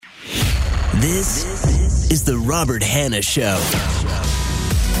This is the Robert Hanna Show.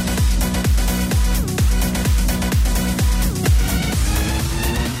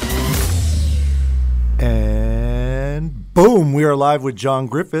 And boom, we are live with John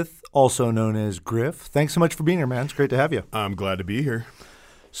Griffith, also known as Griff. Thanks so much for being here, man. It's great to have you. I'm glad to be here.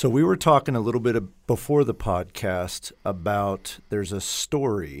 So we were talking a little bit before the podcast about there's a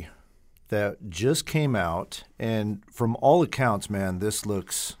story that just came out, and from all accounts, man, this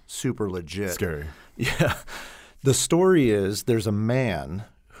looks super legit. Scary. Yeah. The story is there's a man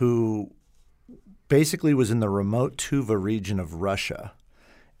who basically was in the remote Tuva region of Russia,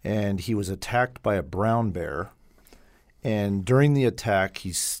 and he was attacked by a brown bear. And during the attack,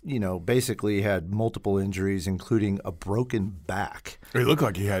 he's, basically had multiple injuries, including a broken back. It looked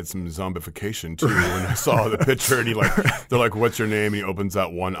like he had some zombification, too, when I saw the picture. And they're like, what's your name? And he opens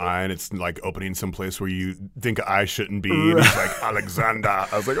that one eye, and it's like opening someplace where you think an eye shouldn't be. And he's like, Alexander.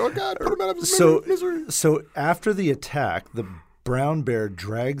 I was like, oh, God, put him out of his misery. So after the attack, the brown bear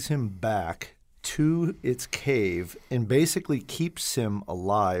drags him back to its cave and basically keeps him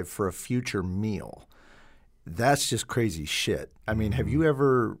alive for a future meal. That's just crazy shit. I mean, have you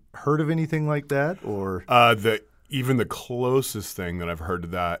ever heard of anything like that? Or even the closest thing that I've heard to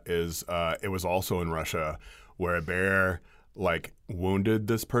that is it was also in Russia where a bear wounded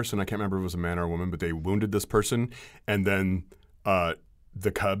this person. I can't remember if it was a man or a woman, but they wounded this person, and then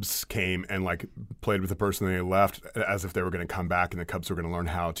the cubs came and played with the person, and they left as if they were going to come back, and the cubs were going to learn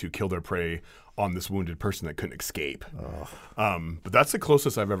how to kill their prey on this wounded person that couldn't escape. But that's the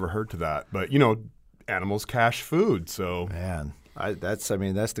closest I've ever heard to that. But animals cache food, so man, that's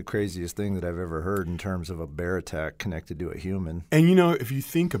the craziest thing that I've ever heard in terms of a bear attack connected to a human. And if you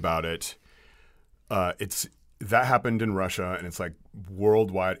think about it, that happened in Russia, and it's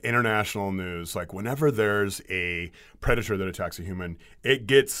worldwide, international news. Whenever there's a predator that attacks a human, it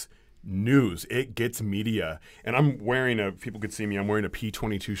gets news, it gets media. And I'm wearing people could see me, I'm wearing a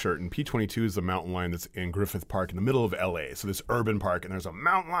P-22 shirt, and P-22 is the mountain lion that's in Griffith Park in the middle of LA. So this urban park, and there's a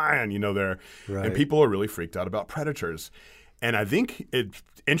mountain lion, there. Right. And people are really freaked out about predators. And I think it's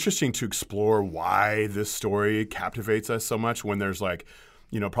interesting to explore why this story captivates us so much when there's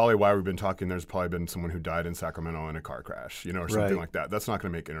probably why we've been talking, there's probably been someone who died in Sacramento in a car crash, or something right. like that. That's not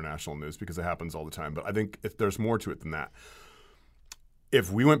going to make international news because it happens all the time. But I think there's more to it than that. If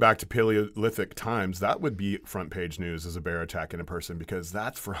we went back to Paleolithic times, that would be front page news as a bear attacking a person, because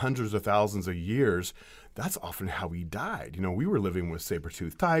that's for hundreds of thousands of years. That's often how we died. We were living with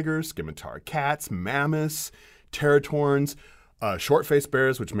saber-toothed tigers, scimitar cats, mammoths, teratorns, short-faced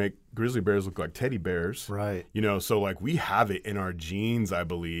bears, which make grizzly bears look like teddy bears. Right. So we have it in our genes, I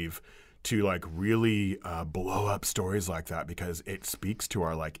believe, to really blow up stories like that, because it speaks to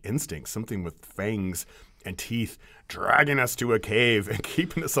our instincts, something with fangs and teeth dragging us to a cave and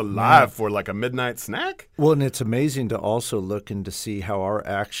keeping us alive for a midnight snack. Well, and it's amazing to also look and to see how our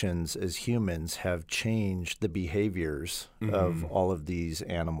actions as humans have changed the behaviors of all of these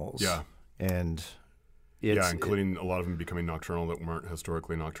animals. Yeah. And including a lot of them becoming nocturnal that weren't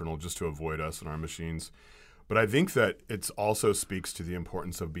historically nocturnal, just to avoid us and our machines. But I think that it also speaks to the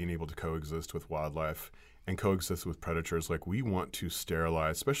importance of being able to coexist with wildlife and coexist with predators. We want to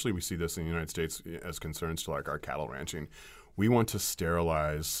sterilize, especially we see this in the United States as concerns to our cattle ranching. We want to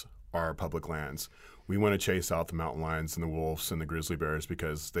sterilize our public lands. We want to chase out the mountain lions and the wolves and the grizzly bears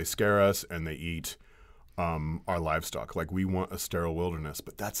because they scare us and they eat our livestock. We want a sterile wilderness,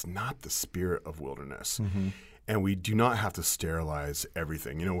 but that's not the spirit of wilderness. Mm-hmm. And we do not have to sterilize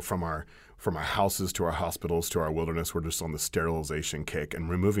everything. From our houses to our hospitals to our wilderness, we're just on the sterilization kick, and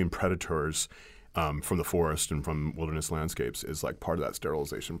removing predators from the forest and from wilderness landscapes is part of that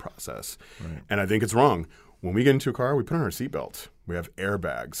sterilization process. Right. And I think it's wrong. When we get into a car, we put on our seatbelt. We have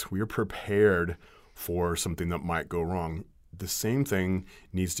airbags. We are prepared for something that might go wrong. The same thing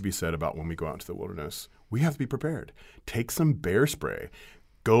needs to be said about when we go out into the wilderness. We have to be prepared. Take some bear spray.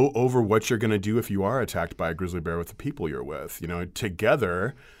 Go over what you're going to do if you are attacked by a grizzly bear with the people you're with.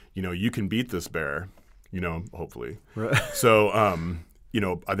 Together, you can beat this bear, hopefully. Right. So,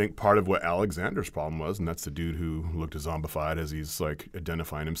 I think part of what Alexander's problem was, and that's the dude who looked zombified as he's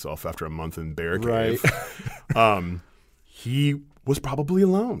identifying himself after a month in bear cave. Right. He was probably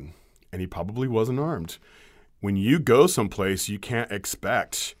alone, and he probably wasn't armed. When you go someplace, you can't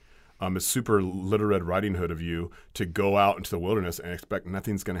expect a super Little Red Riding Hood of you to go out into the wilderness and expect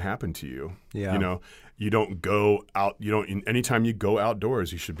nothing's going to happen to you. Yeah. You don't go out. Anytime you go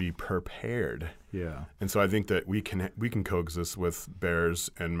outdoors, you should be prepared. Yeah. And so I think that we can coexist with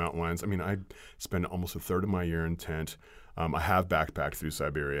bears and mountain lions. I mean, I spend almost a third of my year in tent. I have backpacked through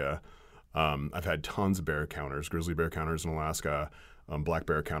Siberia. I've had tons of bear encounters, grizzly bear encounters in Alaska. black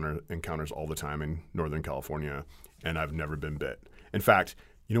bear encounters all the time in Northern California, and I've never been bit. In fact,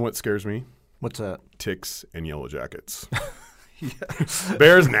 you know what scares me? What's that? Ticks and yellow jackets.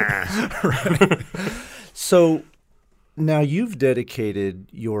 Bears, nah. Right. So now you've dedicated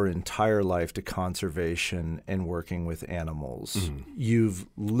your entire life to conservation and working with animals. Mm-hmm. You've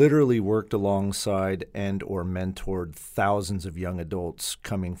literally worked alongside and or mentored thousands of young adults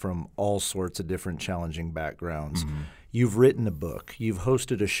coming from all sorts of different challenging backgrounds. Mm-hmm. You've written a book. You've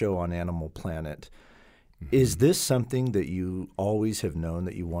hosted a show on Animal Planet. Mm-hmm. Is this something that you always have known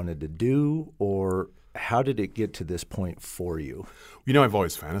that you wanted to do, or how did it get to this point for you? You know, I've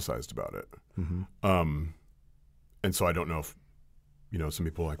always fantasized about it. Mm-hmm. And so I don't know if, some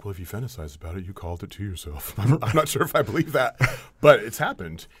people are like, well, if you fantasized about it, you called it to yourself. I'm not sure if I believe that, but it's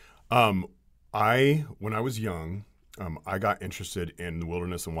happened. When I was young, I got interested in the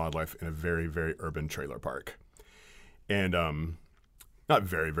wilderness and wildlife in a very, very urban trailer park. And not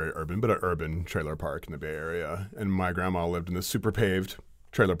very, very urban, but an urban trailer park in the Bay Area. And my grandma lived in this super paved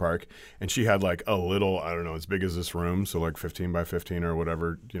trailer park, and she had like a little, I don't know, as big as this room, so like 15 by 15 or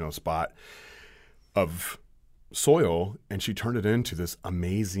whatever, spot of soil, and she turned it into this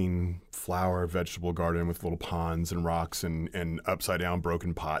amazing flower vegetable garden with little ponds and rocks and upside down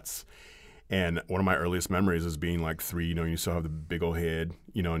broken pots. And one of my earliest memories is being like 3, you still have the big old head,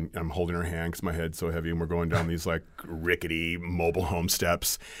 and I'm holding her hand because my head's so heavy, and we're going down these like rickety mobile home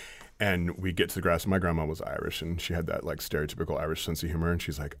steps. And we get to the grass, and my grandma was Irish, and she had that like stereotypical Irish sense of humor, and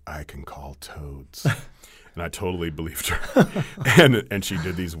she's like, I can call toads. And I totally believed her. and she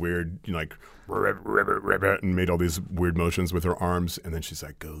did these weird, like, and made all these weird motions with her arms. And then she's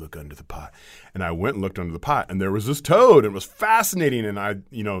like, go look under the pot. And I went and looked under the pot, and there was this toad. And it was fascinating. And I,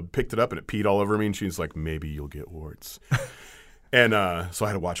 picked it up, and it peed all over me. And she's like, maybe you'll get warts. And so I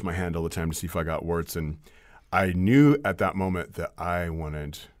had to watch my hand all the time to see if I got warts. And I knew at that moment that I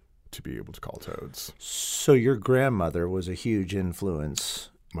wanted to be able to call toads. So your grandmother was a huge influence.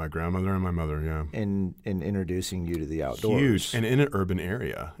 My grandmother and my mother, yeah. In introducing you to the outdoors. Huge. And in an urban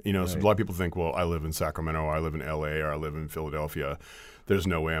area. Right. So a lot of people think, well, I live in Sacramento, or I live in L.A., or I live in Philadelphia. There's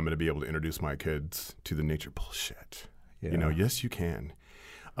no way I'm going to be able to introduce my kids to the nature. Bullshit. Yeah. Yes, you can.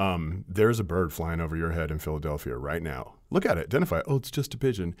 There's a bird flying over your head in Philadelphia right now. Look at it. Identify it. Oh, it's just a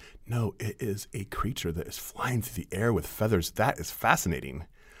pigeon. No, it is a creature that is flying through the air with feathers. That is fascinating.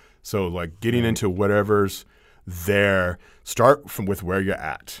 So, like, getting into whatever's there, start with where you're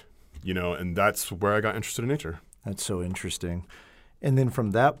at, and that's where I got interested in nature. That's so interesting. And then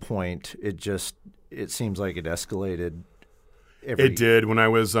from that point, it seems like it escalated. It did. When I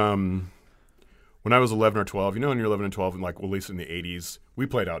was 11 or 12, when you're 11 and 12, and like, well, at least in the 80s, we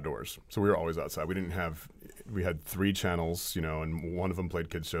played outdoors. So we were always outside. We had 3 channels, and one of them played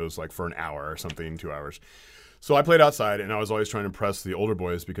kids shows like for an hour or something, 2 hours. So I played outside, and I was always trying to impress the older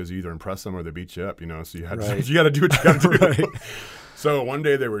boys because you either impress them or they beat you up, So you got to do what you got to do. Right. So one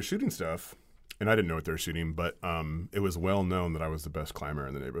day they were shooting stuff, and I didn't know what they were shooting, but it was well known that I was the best climber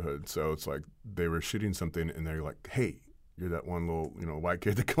in the neighborhood. So it's like they were shooting something, and they're like, "Hey, you're that one little white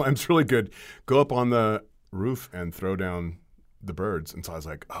kid that climbs really good. Go up on the roof and throw down the birds." And so I was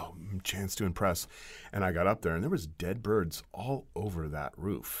like, oh, chance to impress. And I got up there, and there was dead birds all over that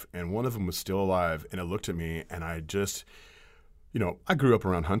roof. And one of them was still alive, and it looked at me, and I just, I grew up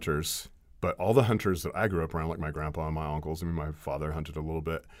around hunters, but all the hunters that I grew up around, like my grandpa and my uncles, and my father hunted a little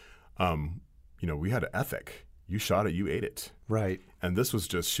bit, we had an ethic. You shot it, you ate it. Right. And this was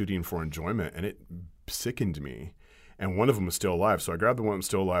just shooting for enjoyment, and it sickened me. And one of them was still alive. So I grabbed the one that was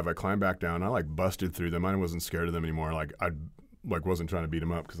still alive. I climbed back down. I busted through them. I wasn't scared of them anymore. I wasn't trying to beat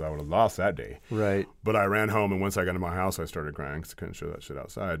him up because I would have lost that day. Right. But I ran home, and once I got into my house, I started crying because I couldn't show that shit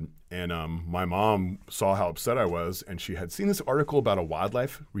outside. And my mom saw how upset I was, and she had seen this article about a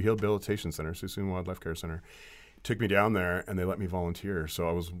wildlife rehabilitation center, Suisun Wildlife Care Center. Took me down there, and they let me volunteer. So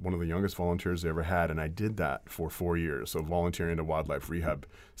I was one of the youngest volunteers they ever had, and I did that for 4 years. So volunteering at a wildlife rehab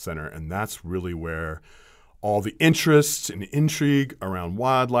center, and that's really where all the interest and intrigue around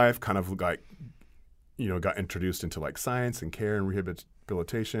wildlife kind of got introduced into like science and care and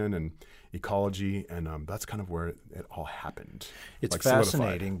rehabilitation and ecology, and that's kind of where it all happened. It's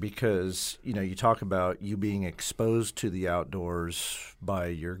fascinating because, you talk about you being exposed to the outdoors by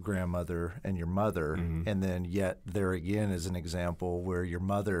your grandmother and your mother, mm-hmm. and then yet there again is an example where your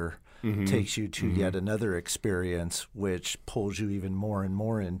mother mm-hmm. takes you to mm-hmm. yet another experience which pulls you even more and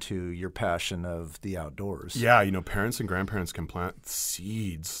more into your passion of the outdoors. Yeah, parents and grandparents can plant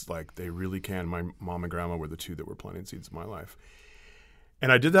seeds like they really can. My mom and grandma were the two that were planting seeds in my life.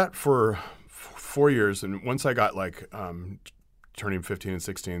 And I did that for 4 years, and once I got turning 15 and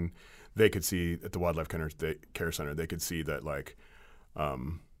 16, they could see at the Wildlife Care Center, they could see that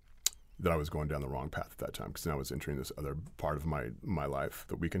that I was going down the wrong path at that time, because then I was entering this other part of my life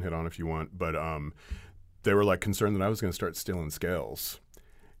that we can hit on if you want. But they were like concerned that I was going to start stealing scales.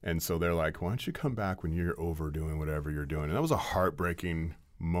 And so they're like, why don't you come back when you're over doing whatever you're doing? And that was a heartbreaking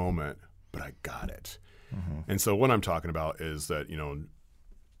moment, but I got it. Mm-hmm. And so what I'm talking about is that,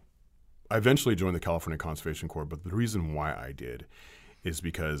 I eventually joined the California Conservation Corps, but the reason why I did is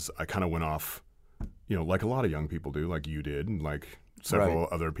because I kind of went off, like a lot of young people do, like you did, and like several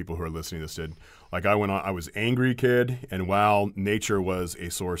other people who are listening to this did. Like I went on, I was angry kid, and while nature was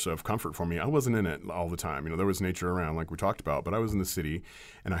a source of comfort for me, I wasn't in it all the time. There was nature around, like we talked about, but I was in the city,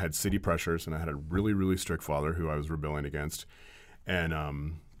 and I had city pressures, and I had a really, really strict father who I was rebelling against, and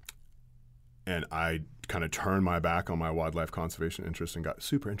I kind of turned my back on my wildlife conservation interest and got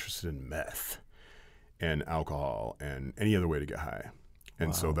super interested in meth and alcohol and any other way to get high.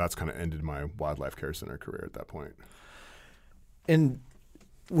 And so that's kind of ended my wildlife care center career at that point. And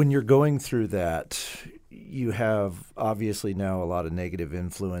when you're going through that, you have obviously now a lot of negative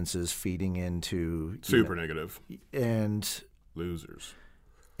influences feeding into super negative and losers.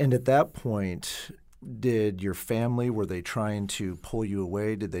 And at that point, did your family, were they trying to pull you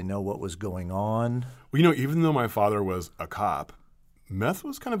away? Did they know what was going on? Well, even though my father was a cop, meth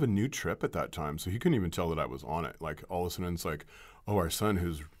was kind of a new trip at that time, so he couldn't even tell that I was on it. Like all of a sudden, it's like, oh, our son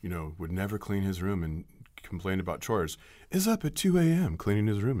who's would never clean his room and complained about chores is up at 2 a.m. cleaning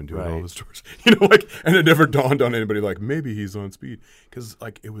his room and doing all his chores. And it never dawned on anybody like maybe he's on speed, because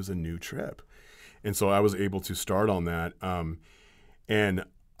like it was a new trip. And so I was able to start on that. And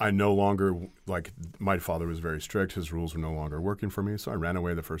I no longer, like, my father was very strict. His rules were no longer working for me. So I ran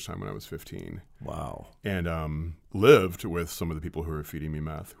away the first time when I was 15. Wow. And lived with some of the people who were feeding me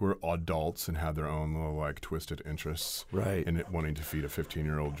meth, who were adults and had their own little, like, twisted interests. Right. In wanting to feed a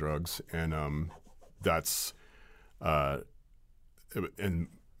 15-year-old drugs. And that's, and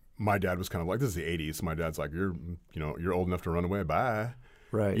my dad was kind of like, this is the 80s. My dad's like, you're old enough to run away. Bye.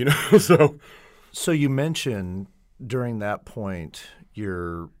 Right. So you mentioned during that point,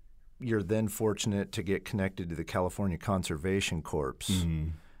 you're then fortunate to get connected to the California Conservation Corps. Mm-hmm.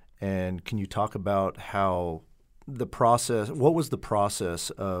 And can you talk about how what was the process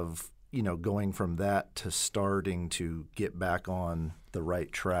of, going from that to starting to get back on the right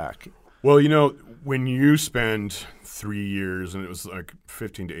track? Well, when you spend 3 years, and it was like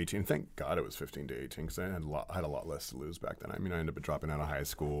 15 to 18, thank God it was 15 to 18, because I had a lot less to lose back then. I mean, I ended up dropping out of high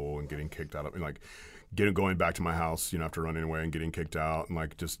school and getting kicked out of, going back to my house, after running away and getting kicked out, and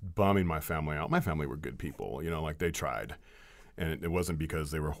like just bumming my family out. My family were good people, like they tried, and it wasn't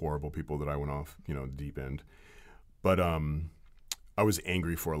because they were horrible people that I went off, deep end. But I was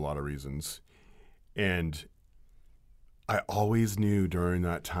angry for a lot of reasons, and I always knew during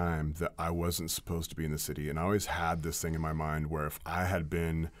that time that I wasn't supposed to be in the city, and I always had this thing in my mind where if I had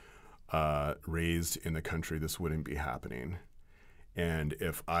been raised in the country, this wouldn't be happening. And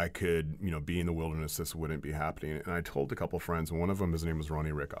if I could, be in the wilderness, this wouldn't be happening. And I told a couple friends, and one of them, his name was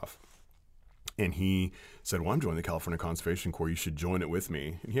Ronnie Rickoff. And he said, well, I'm joining the California Conservation Corps. You should join it with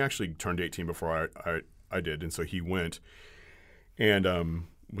me. And he actually turned 18 before I did. And so he went and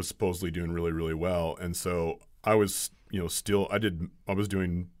was supposedly doing really, really well. And so I was, I was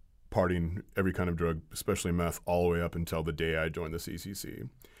doing partying, every kind of drug, especially meth, all the way up until the day I joined the CCC.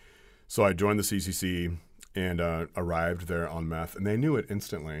 So I joined the CCC and arrived there on meth, and they knew it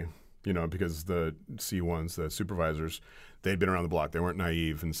instantly, because the C1s, the supervisors, they'd been around the block. They weren't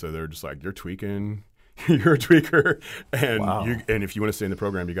naive, and so they're just like, you're tweaking, you're a tweaker, and wow. And if you want to stay in the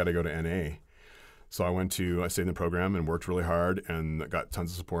program, you got to go to NA. So I stayed in the program and worked really hard and got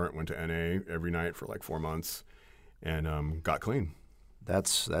tons of support, went to NA every night for like 4 months, and got clean.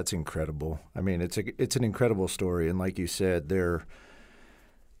 That's incredible. I mean, it's an incredible story, and like you said, there's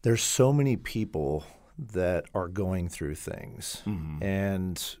so many people that are going through things. Mm-hmm.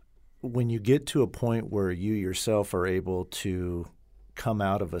 And when you get to a point where you yourself are able to come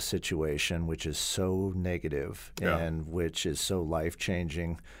out of a situation which is so negative and which is so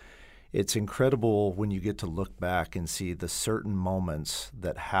life-changing, it's incredible when you get to look back and see the certain moments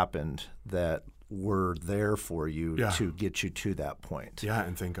that happened that were there for you to get you to that point. Yeah,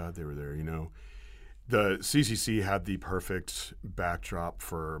 and thank God they were there, The CCC had the perfect backdrop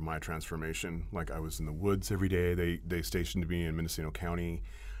for my transformation. Like, I was in the woods every day. They stationed me in Mendocino County.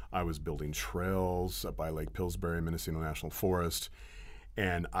 I was building trails up by Lake Pillsbury, Mendocino National Forest,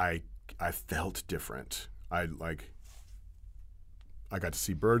 and I felt different. I got to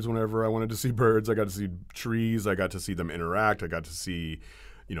see birds whenever I wanted to see birds. I got to see trees. I got to see them interact. I got to see,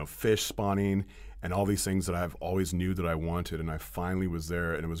 fish spawning. and all these things that I've always knew that I wanted, and I finally was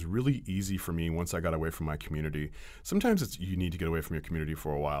there. And it was really easy for me once I got away from my community. Sometimes you need to get away from your community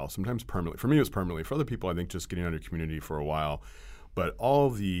for a while, sometimes permanently. For me, it was permanently. For other people, I think just getting out of your community for a while. But all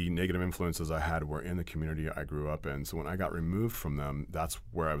the negative influences I had were in the community I grew up in. So when I got removed from them, that's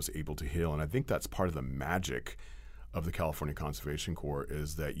where I was able to heal. And I think that's part of the magic of the California Conservation Corps,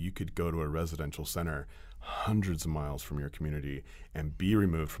 is that you could go to a residential center hundreds of miles from your community and be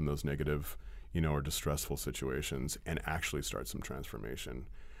removed from those negative, or distressful situations and actually start some transformation.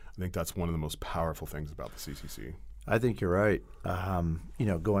 I think that's one of the most powerful things about the CCC. I think you're right.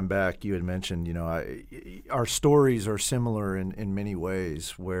 Going back, you had mentioned, our stories are similar in many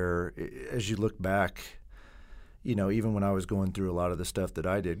ways, where as you look back, even when I was going through a lot of the stuff that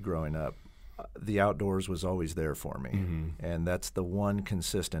I did growing up, the outdoors was always there for me. Mm-hmm. And that's the one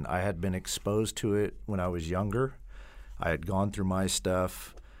consistent. I had been exposed to it when I was younger. I had gone through my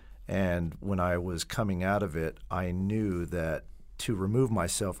stuff. And when I was coming out of it, I knew that to remove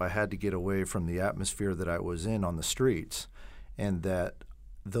myself, I had to get away from the atmosphere that I was in on the streets, and that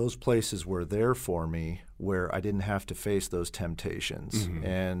those places were there for me where I didn't have to face those temptations. Mm-hmm.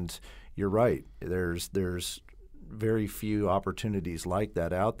 And you're right. There's very few opportunities like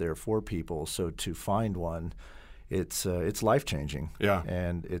that out there for people. So to find one, it's life-changing. Yeah.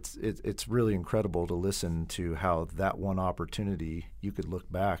 And it's really incredible to listen to how that one opportunity, you could look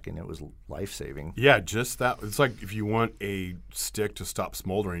back and it was life-saving. Yeah, just that. It's like if you want a stick to stop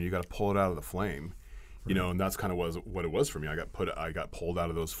smoldering, you got to pull it out of the flame. Right. And that's kind of what it was for me. I got pulled out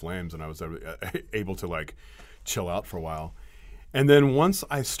of those flames, and I was able to chill out for a while. And then once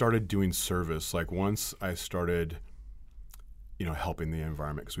I started doing service, once I started helping the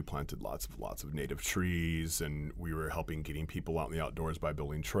environment, because we planted lots of native trees, and we were getting people out in the outdoors by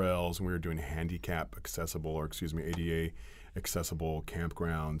building trails, and we were doing ADA accessible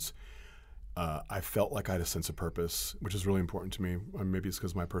campgrounds. I felt like I had a sense of purpose, which is really important to me. Maybe it's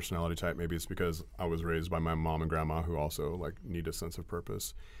because of my personality type. Maybe it's because I was raised by my mom and grandma, who also need a sense of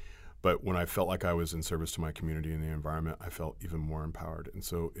purpose. But when I felt like I was in service to my community and the environment, I felt even more empowered. And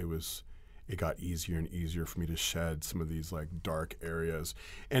so it got easier and easier for me to shed some of these dark areas,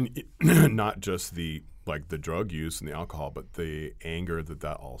 and not just the drug use and the alcohol, but the anger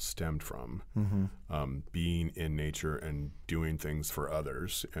that all stemmed from. Mm-hmm. Being in nature and doing things for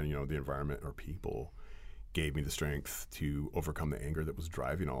others, and the environment or people gave me the strength to overcome the anger that was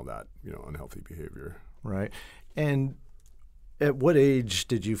driving all that unhealthy behavior. Right. And at what age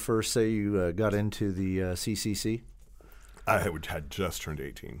did you first say you got into the CCC? I had just turned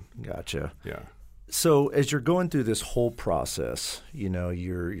 18. Gotcha. Yeah. So as you're going through this whole process,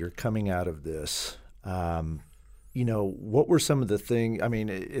 you're coming out of this, what were some of the things? I mean,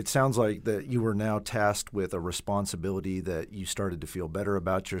 it sounds like that you were now tasked with a responsibility that you started to feel better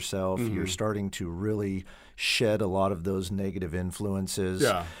about yourself. Mm-hmm. You're starting to really shed a lot of those negative influences.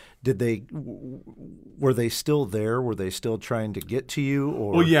 Yeah. Were they still there? Were they still trying to get to you?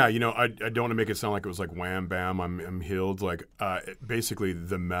 Or? Well, yeah. I don't want to make it sound like it was wham, bam, I'm healed. Basically,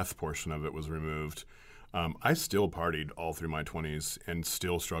 the meth portion of it was removed. I still partied all through my 20s and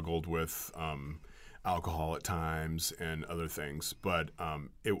still struggled with alcohol at times and other things. But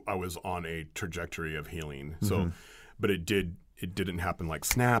I was on a trajectory of healing. So, mm-hmm. But it didn't happen like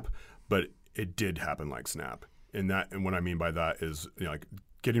snap, but it did happen like snap. And what I mean by that is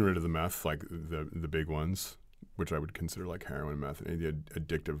getting rid of the meth, the big ones, which I would consider heroin and meth, and the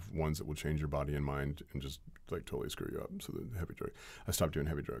addictive ones that will change your body and mind and just totally screw you up. So the heavy drug, I stopped doing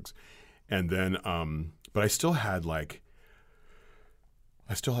heavy drugs, and then, but I still had a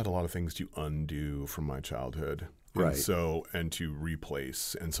lot of things to undo from my childhood. Right. And to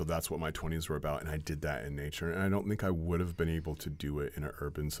replace. And so that's what my 20s were about. And I did that in nature. And I don't think I would have been able to do it in an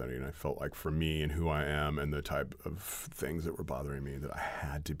urban setting. I felt like for me and who I am and the type of things that were bothering me, that I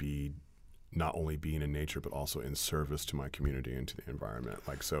had to be not only being in nature, but also in service to my community and to the environment.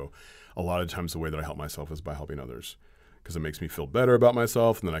 So a lot of times the way that I help myself is by helping others, because it makes me feel better about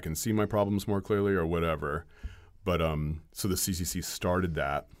myself, and then I can see my problems more clearly or whatever. But so the CCC started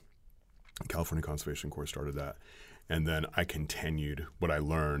that. California Conservation Corps started that. And then I continued what I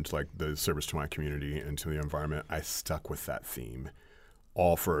learned, the service to my community and to the environment. I stuck with that theme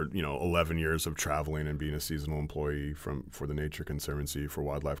all for 11 years of traveling and being a seasonal employee for the Nature Conservancy, for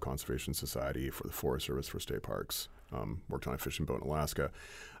Wildlife Conservation Society, for the Forest Service, for state parks. Worked on a fishing boat in Alaska.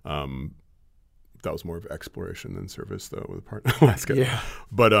 That was more of exploration than service, though, with a part in Alaska. Yeah.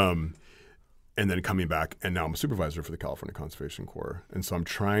 But and then coming back, and now I'm a supervisor for the California Conservation Corps, and so I'm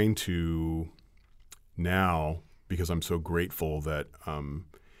trying to now, because I'm so grateful that I'm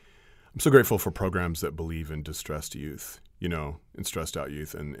so grateful for programs that believe in distressed youth. and stressed out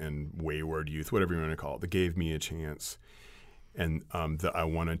youth and wayward youth, whatever you want to call it, that gave me a chance, and that I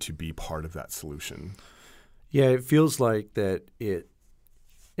wanted to be part of that solution. Yeah, it feels like that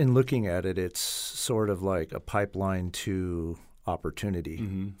in looking at it, it's sort of like a pipeline to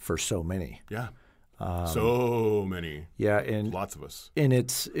opportunity for so many. Yeah. So many. Yeah. And lots of us. And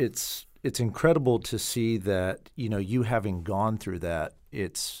it's incredible to see that, you having gone through that,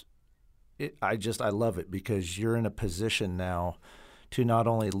 I love it because you're in a position now to not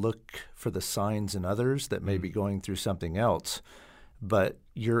only look for the signs in others that may be going through something else, but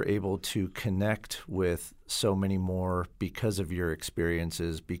you're able to connect with so many more because of your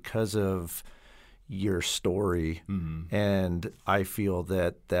experiences, because of your story. And I feel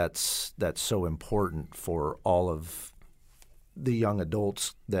that that's so important for all of the young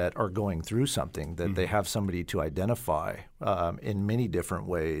adults that are going through something, that they have somebody to identify in many different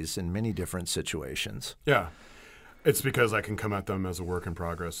ways, in many different situations. Yeah. It's because I can come at them as a work in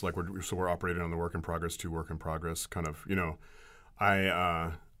progress. Like we're operating on the work in progress to work in progress kind of,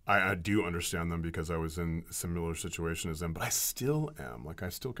 I do understand them because I was in a similar situation as them, but I still am. Like I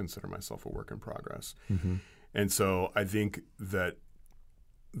still consider myself a work in progress. And so I think that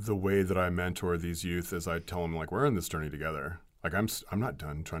the way that I mentor these youth is I tell them, like, we're in this journey together. Like I'm not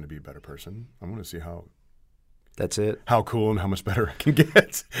done trying to be a better person. I want to see that's it. How cool and how much better I can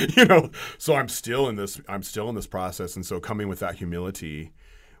get. So I'm still in this process, and so coming with that humility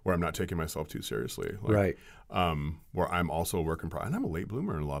where I'm not taking myself too seriously. Right. Where I'm also a work in progress. And I'm a late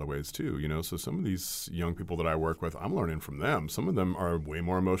bloomer in a lot of ways too, So some of these young people that I work with, I'm learning from them. Some of them are way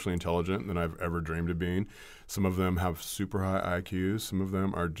more emotionally intelligent than I've ever dreamed of being. Some of them have super high IQs. Some of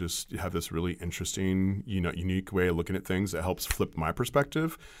them are just have this really interesting, unique way of looking at things that helps flip my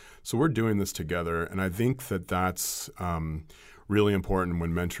perspective. So we're doing this together. And I think that that's really important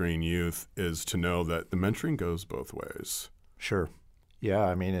when mentoring youth is to know that the mentoring goes both ways. Sure. Yeah,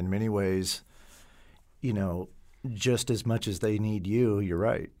 I mean, in many ways, just as much as they need you, you're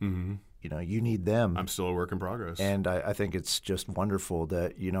right. You need them. I'm still a work in progress. And I think it's just wonderful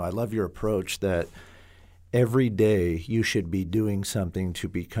that, I love your approach that every day you should be doing something to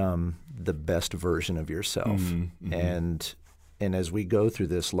become the best version of yourself. And as we go through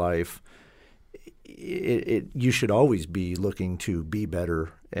this life, you should always be looking to be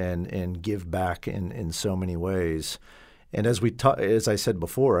better and give back in so many ways. And as I said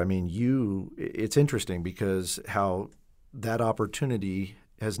before, I mean, it's interesting because how that opportunity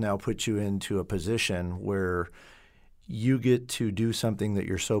has now put you into a position where you get to do something that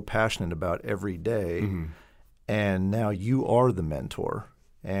you're so passionate about every day, and now you are the mentor,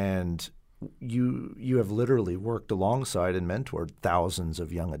 and you have literally worked alongside and mentored thousands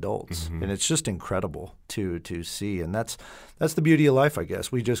of young adults, and it's just incredible to see. And that's the beauty of life, I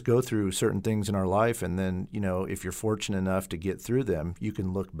guess. We just go through certain things in our life, and then if you're fortunate enough to get through them, you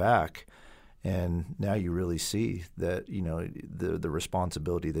can look back, and now you really see that the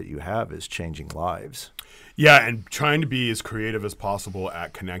responsibility that you have is changing lives. Yeah, and trying to be as creative as possible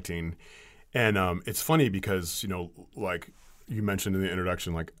at connecting. And it's funny because like you mentioned in the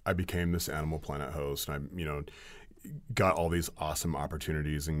introduction, like I became this Animal Planet host, and I, got all these awesome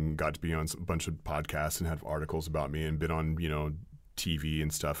opportunities and got to be on a bunch of podcasts and have articles about me and been on, TV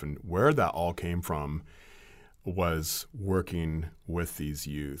and stuff. And where that all came from was working with these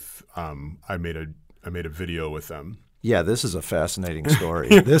youth. I made a video with them. Yeah, this is a fascinating story.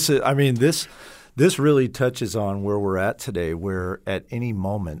 This really touches on where we're at today, where at any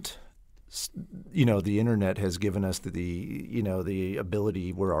moment, the internet has given us the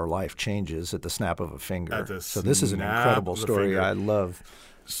ability where our life changes at the snap of a finger. So this is an incredible story. I love.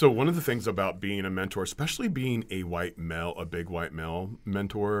 So one of the things about being a mentor, especially being a big white male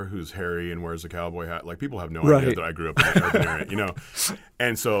mentor who's hairy and wears a cowboy hat, like people have no idea that I grew up in an urban area,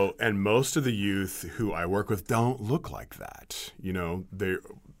 And most of the youth who I work with don't look like that.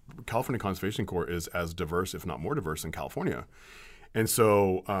 California Conservation Corps is as diverse, if not more diverse, than California. And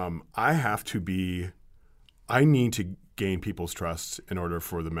so I need to gain people's trust in order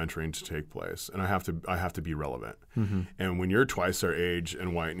for the mentoring to take place. And I have to be relevant. And when you're twice their age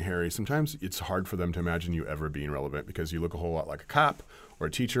and white and hairy, sometimes it's hard for them to imagine you ever being relevant because you look a whole lot like a cop or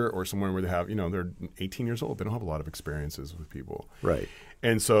a teacher or someone where they have, they're 18 years old. They don't have a lot of experiences with people. Right.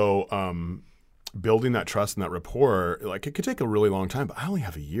 And so building that trust and that rapport, like it could take a really long time, but I only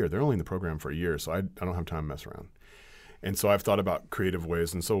have a year. They're only in the program for a year, so I don't have time to mess around. And so I've thought about creative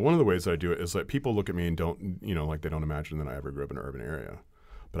ways. And so one of the ways that I do it is that people look at me and don't, like they don't imagine that I ever grew up in an urban area.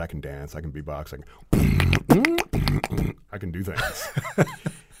 But I can dance, I can beatbox, I can do things.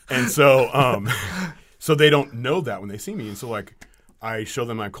 And so so they don't know that when they see me. And so like I show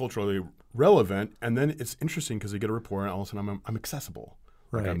them I'm culturally relevant. And then it's interesting because you get a report and all of a sudden I'm accessible.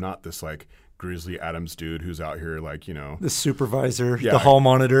 Like Right. I'm not this like Grizzly Adams dude who's out here like, The supervisor, Yeah. the hall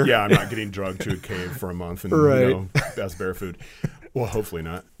monitor. yeah, I'm not getting drugged to a cave for a month and Right. as bear food. Well, hopefully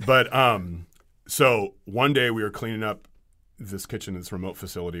not. But so one day we were cleaning up this kitchen, this remote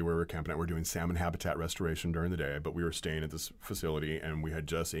facility where we're camping out. We're doing salmon habitat restoration during the day, but we were staying at this facility and we had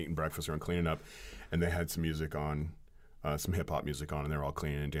just eaten breakfast and cleaning up, and they had some music on, some hip hop music on, and they were all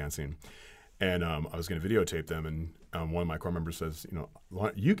cleaning and dancing. And I was going to videotape them, and one of my core members says, why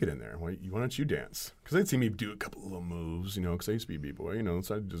don't you get in there? Why don't you dance? Because they'd see me do a couple of little moves, because I used to be a B-boy,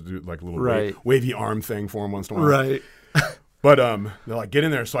 so I'd just do like a little Right. wavy arm thing for them once in a while. Right. But they're like, get in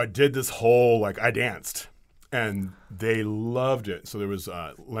there. So I did this whole, I danced. And they loved it. So there was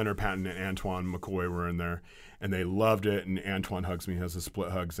Leonard Patton and Antoine McCoy were in there, and they loved it. And Antoine hugs me, has the split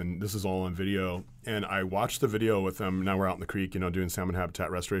hugs, and this is all on video. And I watched the video with them. Now we're out in the creek, doing salmon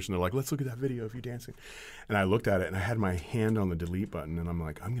habitat restoration. They're like, let's look at that video of you dancing. And I looked at it, and I had my hand on the delete button, and I'm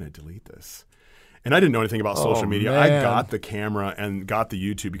like, I'm going to delete this. And I didn't know anything about social media. Man. I got the camera and got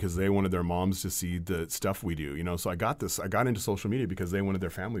the YouTube because they wanted their moms to see the stuff we do. So I got this. I got into social media because they wanted their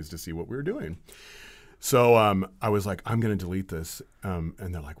families to see what we were doing. So I was like, I'm going to delete this. And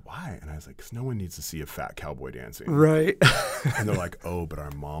they're like, why? And I was like, because no one needs to see a fat cowboy dancing. Right. And they're like, oh, but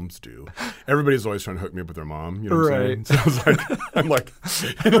our moms do. Everybody's always trying to hook me up with their mom. You know what I'm Right. saying? So I was like,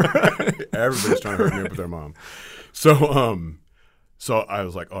 everybody's trying to hook me up with their mom. So I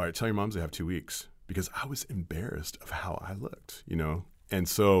was like, all right, tell your moms they have 2 weeks, because I was embarrassed of how I looked, And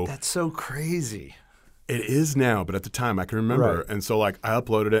so That's so crazy. it is now, but at the time I can remember. Right. And so I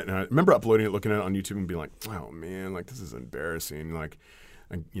uploaded it, and I remember uploading it, looking at it on YouTube and being like, oh man, this is embarrassing. I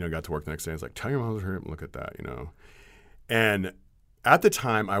got to work the next day. I was like, tell your mom to hurry up and look at that, And at the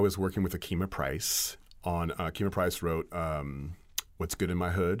time I was working with Akima Price on, Akima Price wrote What's Good in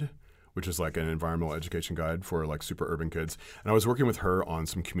My Hood, which is like an environmental education guide for super urban kids. And I was working with her on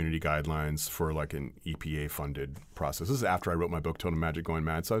some community guidelines for an EPA funded process. This is after I wrote my book, Totem Magic, Going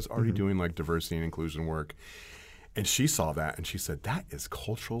Mad. So I was already doing diversity and inclusion work. And she saw that and she said, that is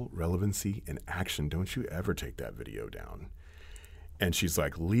cultural relevancy in action. Don't you ever take that video down. And she's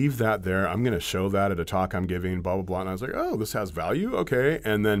like, leave that there. I'm going to show that at a talk I'm giving, blah, blah, blah. And I was like, oh, this has value? Okay.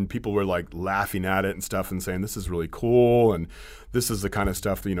 And then people were laughing at it and stuff and saying, this is really cool. And this is the kind of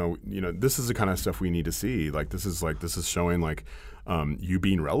stuff, this is the kind of stuff we need to see. This is showing you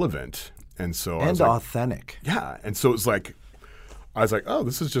being relevant. And so I was authentic. Yeah. And so it's I was like, oh,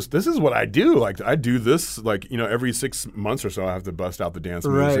 this is what I do. I do this, every 6 months or so I have to bust out the dance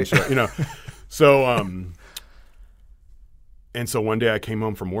moves and shit, So, and so one day I came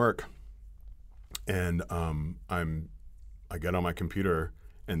home from work, and I get on my computer,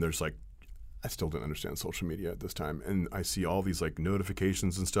 and there's I still didn't understand social media at this time, and I see all these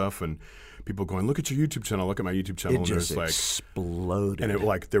notifications and stuff, and people going, look at your YouTube channel, look at my YouTube channel, It and just there's exploded. and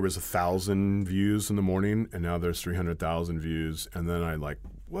it there was 1,000 views in the morning, and now there's 300,000 views, and then I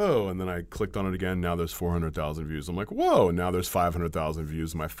whoa, and then I clicked on it again, now there's 400,000 views. I'm like, whoa, and now there's 500,000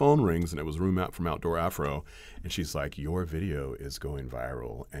 views. My phone rings, and it was Rue Mapp from Outdoor Afro, and she's like, your video is going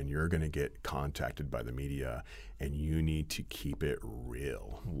viral, and you're going to get contacted by the media, and you need to keep it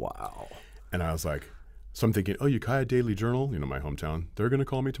real. Wow. And I was like, so I'm thinking, oh, Ukiah Daily Journal, my hometown, they're going to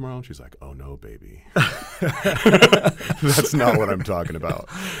call me tomorrow? And she's like, oh, no, baby. That's not what I'm talking about.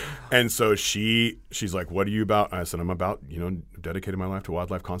 And so she's like, what are you about? And I said, I'm about, dedicating my life to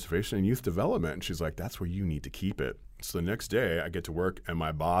wildlife conservation and youth development. And she's like, that's where you need to keep it. So the next day I get to work and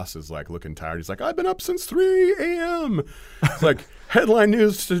my boss is looking tired. He's like, I've been up since 3 a.m. It's headline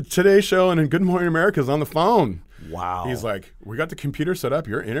news to Today Show and Good Morning America is on the phone. Wow. He's like, we got the computer set up.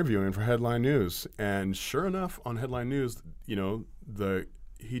 You're interviewing for Headline News. And sure enough, on Headline News, the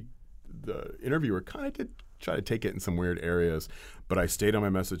interviewer kind of did try to take it in some weird areas. But I stayed on my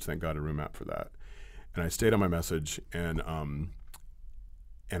message. Thank God, a Rue Mapp for that. And I stayed on my message, and I'm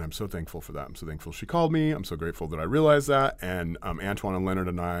so thankful for that. I'm so thankful she called me. I'm so grateful that I realized that. And Antoine and Leonard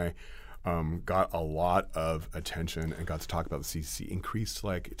and I got a lot of attention and got to talk about the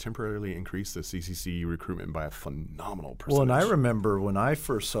CCC, temporarily increased the CCC recruitment by a phenomenal percentage. Well, and I remember when I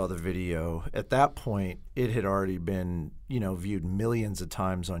first saw the video, at that point, it had already been, viewed millions of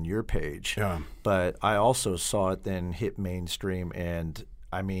times on your page. Yeah. But I also saw it then hit mainstream. And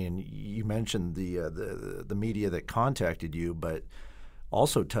I mean, you mentioned the media that contacted you, but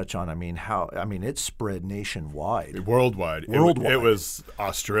also touch on, it spread nationwide. Worldwide. It was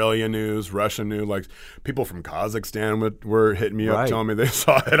Australia news, Russia news. People from Kazakhstan were hitting me up telling me they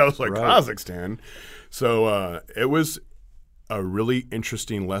saw it. I was like, Kazakhstan? So it was a really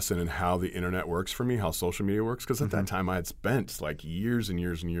interesting lesson in how the internet works for me, how social media works. Because at that time, I had spent like years and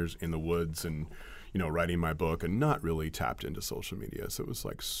years and years in the woods and, writing my book and not really tapped into social media. So it was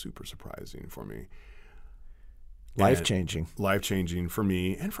like super surprising for me. Life-changing. Life-changing for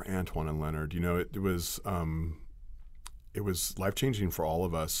me and for Antoine and Leonard. It was life-changing for all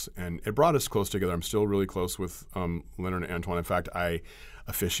of us, and it brought us close together. I'm still really close with Leonard and Antoine. In fact, I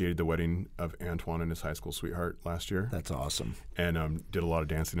officiated the wedding of Antoine and his high school sweetheart last year. That's awesome. And did a lot of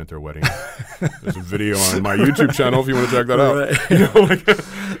dancing at their wedding. There's a video on my YouTube channel if you want to check that out.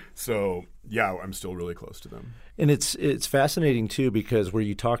 So, yeah, I'm still really close to them. And it's fascinating, too, because where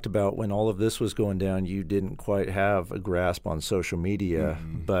you talked about when all of this was going down, you didn't quite have a grasp on social media.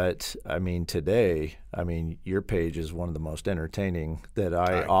 But, today, your page is one of the most entertaining that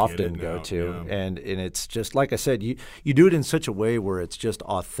I often go to. Yeah. And it's just, like I said, you do it in such a way where it's just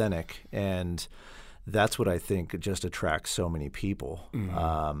authentic. And that's what I think just attracts so many people.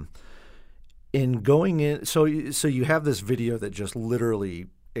 In going in, so you have this video that just literally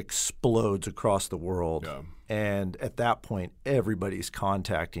explodes across the world, and at that point, everybody's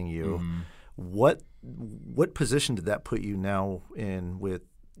contacting you. What position did that put you now in with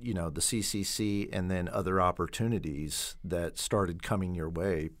the CCC and then other opportunities that started coming your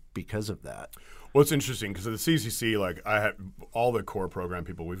way because of that? Well, it's interesting because at the CCC, like I had all the core program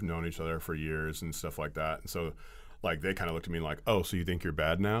people, we've known each other for years and stuff like that, and so. Like they kind of looked at me like, "Oh, so you think you're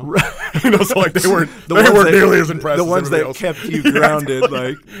bad now?" Right. So like they weren't nearly as impressed. The ones as that else. Kept you grounded,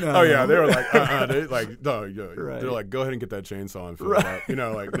 like. No. Oh yeah, they were like, They like, no, right. They're like, go ahead and get that chainsaw and fill it up.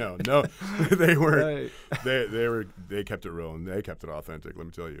 Like no, they weren't. Right. They kept it real and they kept it authentic. Let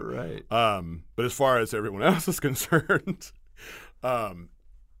me tell you. Right. But as far as everyone else is concerned,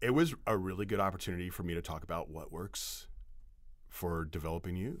 it was a really good opportunity for me to talk about what works for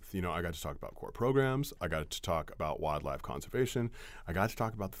developing youth. I got to talk about core programs. I got to talk about wildlife conservation. I got to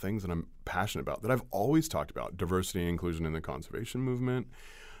talk about the things that I'm passionate about, that I've always talked about, diversity and inclusion in the conservation movement.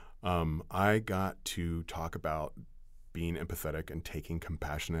 I got to talk about being empathetic and taking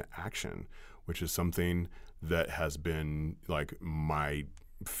compassionate action, which is something that has been like my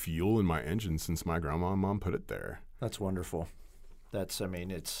fuel in my engine since my grandma and mom put it there. That's wonderful.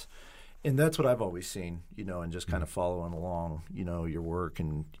 And that's what I've always seen, and just kind of following along, your work.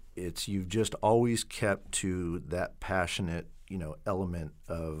 And you've just always kept to that passionate, element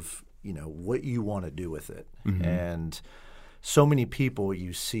of, what you want to do with it. And so many people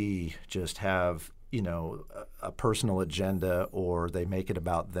you see just have, a personal agenda, or they make it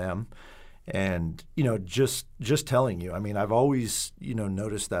about them. And, just telling you, I've always,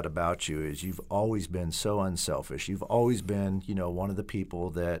 noticed that about you is you've always been so unselfish. You've always been, one of the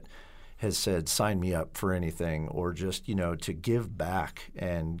people that has said, sign me up for anything, or just, to give back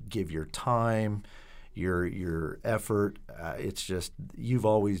and give your time, your effort. It's just, you've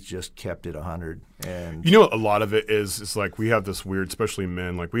always just kept it 100. And a lot of it is like we have this weird, especially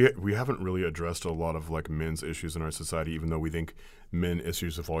men, like we haven't really addressed a lot of like men's issues in our society, even though we think men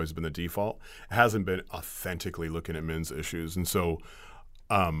issues have always been the default. It hasn't been authentically looking at men's issues. And so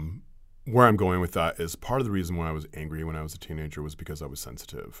where I'm going with that is part of the reason why I was angry when I was a teenager was because I was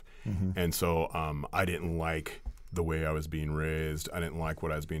sensitive. And so I didn't like the way I was being raised. I didn't like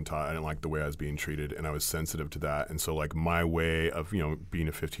what I was being taught. I didn't like the way I was being treated, and I was sensitive to that. And so like my way of, being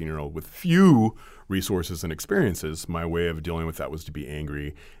a 15-year-old with few resources and experiences, my way of dealing with that was to be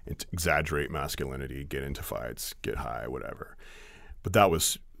angry and to exaggerate masculinity, get into fights, get high, whatever. But that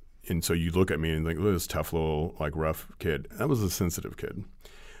was, and so you look at me and think, look at this tough little like rough kid. That was a sensitive kid.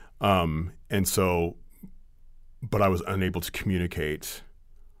 And so, but I was unable to communicate,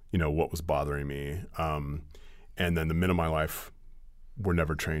 what was bothering me. And then the men of my life were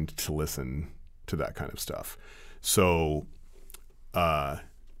never trained to listen to that kind of stuff. So,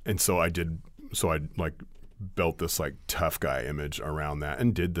 and so I like built this like tough guy image around that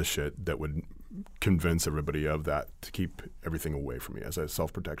and did the shit that would convince everybody of that to keep everything away from me as a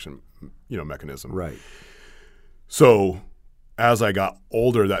self-protection, mechanism. Right. So as I got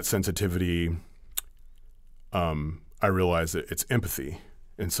older, that sensitivity, I realized that it's empathy.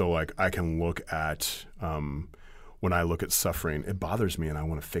 And so like I can look at, when I look at suffering, it bothers me and I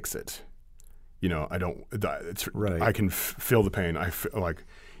want to fix it. Right. I can feel the pain. I feel like,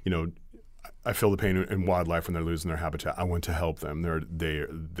 I feel the pain in wildlife when they're losing their habitat. I want to help them.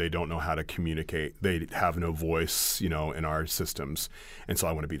 They don't know how to communicate. They have no voice, in our systems. And so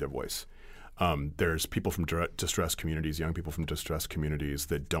I want to be their voice. There's people from distressed communities, young people from distressed communities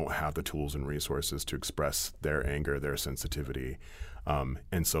that don't have the tools and resources to express their anger, their sensitivity.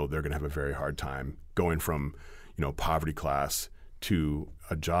 And so they're going to have a very hard time going from, poverty class to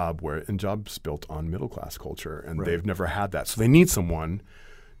a job and jobs built on middle class culture, and they've never had that. So they need someone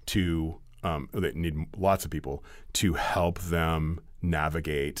to they need lots of people to help them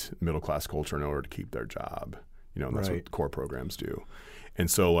navigate middle class culture in order to keep their job. And that's what core programs do. And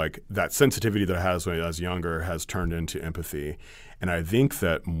so like that sensitivity that I had when I was younger has turned into empathy. And I think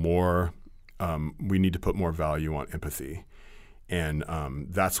that we need to put more value on empathy. And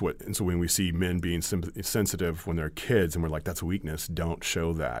and so when we see men being sensitive when they're kids and we're like, that's a weakness, don't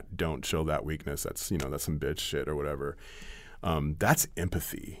show that. Don't show that weakness. That's some bitch shit or whatever. That's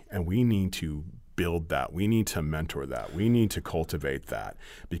empathy. And we need to build that. We need to mentor that. We need to cultivate that,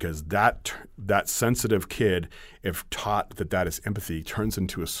 because that sensitive kid, if taught that is empathy, turns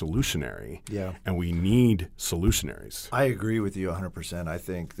into a solutionary. Yeah. And we need solutionaries. I agree with you 100%. I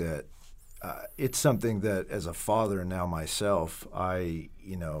think that it's something that as a father and now myself, I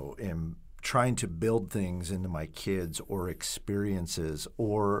am trying to build things into my kids or experiences.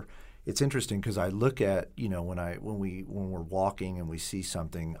 Or it's interesting because I look at when we're walking and we see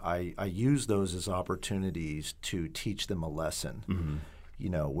something, I use those as opportunities to teach them a lesson.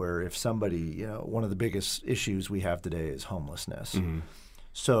 Mm-hmm. Where if somebody one of the biggest issues we have today is homelessness. Mm-hmm.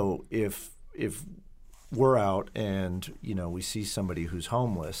 So if we're out and we see somebody who's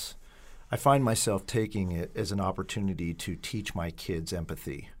homeless, I find myself taking it as an opportunity to teach my kids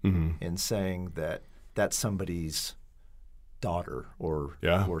empathy, mm-hmm. and saying that that's somebody's daughter or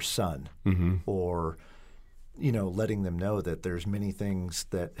son, mm-hmm. or letting them know that there's many things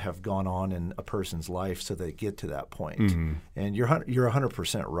that have gone on in a person's life so they get to that point. Mm-hmm. And you're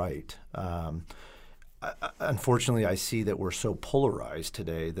 100% right. Unfortunately, I see that we're so polarized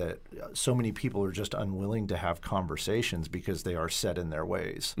today that so many people are just unwilling to have conversations because they are set in their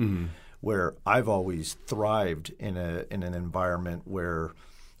ways. Mm-hmm. Where I've always thrived in an environment where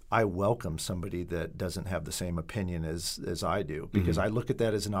I welcome somebody that doesn't have the same opinion as I do, because mm-hmm. I look at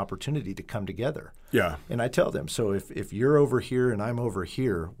that as an opportunity to come together. Yeah. And I tell them, so if you're over here and I'm over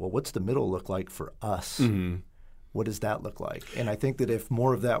here, well, what's the middle look like for us? Mm-hmm. What does that look like? And I think that if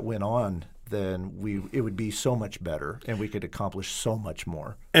more of that went on, then it would be so much better and we could accomplish so much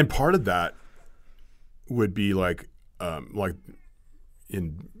more. And part of that would be like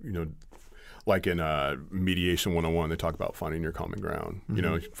in Mediation 101, they talk about finding your common ground,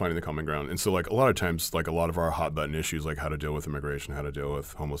 mm-hmm. Finding the common ground. And so like a lot of times, like a lot of our hot button issues, like how to deal with immigration, how to deal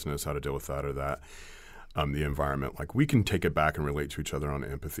with homelessness, how to deal with that or that, the environment, like we can take it back and relate to each other on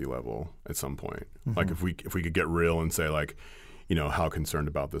an empathy level at some point. Mm-hmm. Like if we could get real and say like, how concerned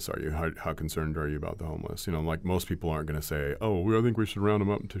about this are you? How concerned are you about the homeless? Like most people aren't going to say, oh, I think we should round them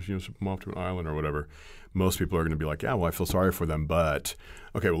up to ship them off to an island or whatever. Most people are going to be like, yeah, well, I feel sorry for them, but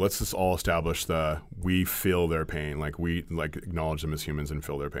okay, well, let's just all establish we feel their pain, like we acknowledge them as humans and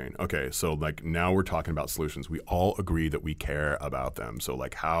feel their pain. Okay, so like now we're talking about solutions. We all agree that we care about them. So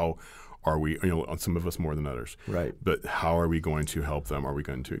like how are we, some of us more than others. Right. But how are we going to help them? Are we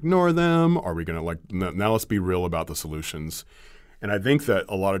going to ignore them? Are we going to now let's be real about the solutions. And I think that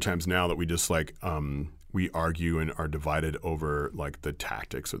a lot of times now that we just we argue and are divided over like the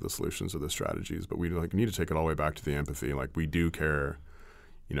tactics or the solutions or the strategies, but we need to take it all the way back to the empathy. Like we do care,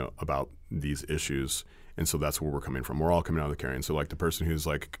 about these issues. And so that's where we're coming from. We're all coming out of the carrying. So like the person who's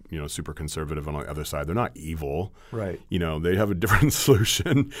like, super conservative on the other side, they're not evil. Right. They have a different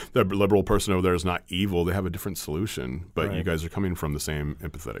solution. The liberal person over there is not evil. They have a different solution. But you guys are coming from the same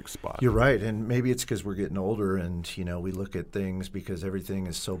empathetic spot. You're right. And maybe it's because we're getting older and, we look at things because everything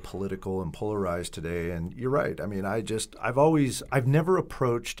is so political and polarized today. And you're right. I mean, I've never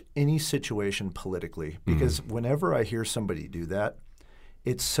approached any situation politically because mm-hmm. whenever I hear somebody do that,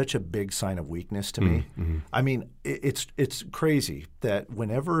 it's such a big sign of weakness to me. Mm-hmm. I mean, it's crazy that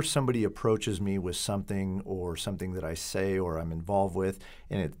whenever somebody approaches me with something or something that I say or I'm involved with,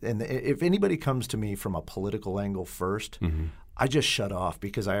 and if anybody comes to me from a political angle first, mm-hmm. I just shut off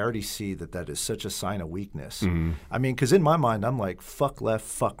because I already see that is such a sign of weakness. Mm-hmm. I mean, because in my mind, I'm like, fuck left,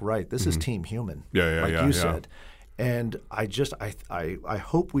 fuck right. This mm-hmm. is team human, like you said. And I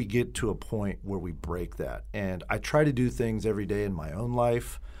hope we get to a point where we break that. And I try to do things every day in my own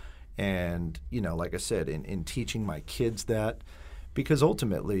life and, like I said, in teaching my kids that, because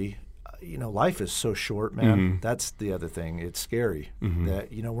ultimately, life is so short, man. Mm-hmm. That's the other thing. It's scary mm-hmm.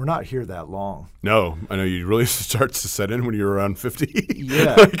 that, we're not here that long. No, I know you really start to set in when you're around 50.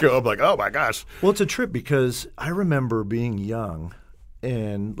 Yeah. I'm like, oh my gosh. Well, it's a trip because I remember being young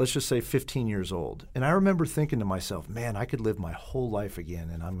and let's just say 15 years old. And I remember thinking to myself, man, I could live my whole life again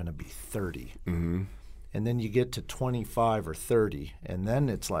and I'm going to be 30. Mm-hmm. And then you get to 25 or 30. And then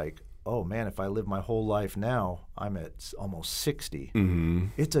it's like, oh, man, if I live my whole life now, I'm at almost 60. Mm-hmm.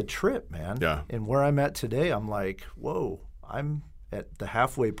 It's a trip, man. Yeah. And where I'm at today, I'm like, whoa, I'm at the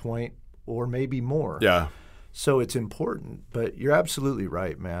halfway point or maybe more. Yeah. So it's important. But you're absolutely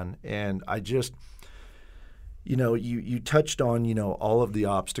right, man. And I just, you touched on, all of the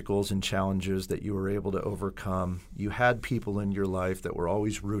obstacles and challenges that you were able to overcome. You had people in your life that were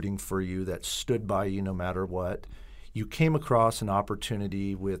always rooting for you, that stood by you no matter what. You came across an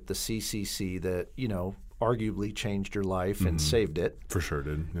opportunity with the CCC that, arguably changed your life and saved it. For sure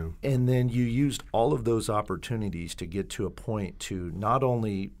did, yeah. And then you used all of those opportunities to get to a point to not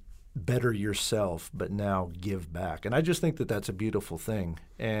only better yourself, but now give back. And I just think that that's a beautiful thing.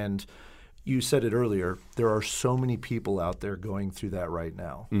 And you said it earlier, there are so many people out there going through that right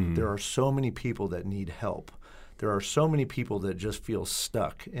now. There are so many people that need help. There are so many people that just feel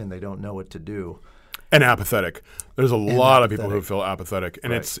stuck and they don't know what to do. And apathetic. There's a lot of people who feel apathetic,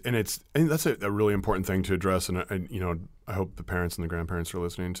 and and that's a really important thing to address. And I hope the parents and the grandparents are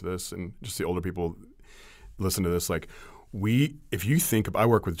listening to this, and just the older people listen to this. Like if you think I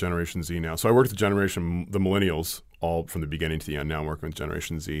work with Generation Z now, so I worked with the millennials all from the beginning to the end. Now I'm working with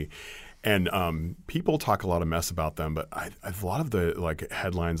Generation Z. And people talk a lot of mess about them, but a lot of the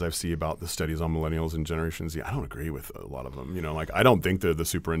headlines I see about the studies on millennials and Generation Z, I don't agree with a lot of them. I don't think they're the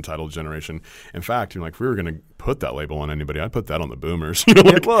super entitled generation. In fact, if we were going to put that label on anybody, I'd put that on the boomers.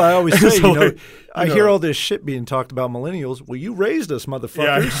 Well, I always say, I hear all this shit being talked about millennials. Well, you raised us,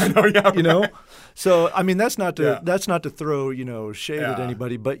 motherfuckers. Yeah, I know. So I mean, that's not to throw shade at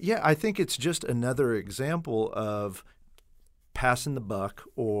anybody, but I think it's just another example of passing the buck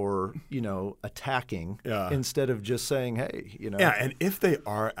or, attacking instead of just saying, hey, Yeah, and if they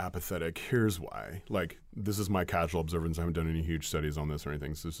are apathetic, here's why. This is my casual observance. I haven't done any huge studies on this or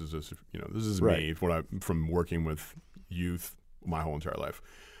anything. So this is just, this is me from working with youth my whole entire life.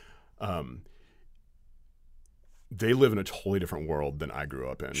 They live in a totally different world than I grew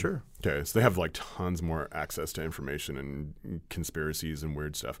up in. Sure. Okay, so they have tons more access to information and conspiracies and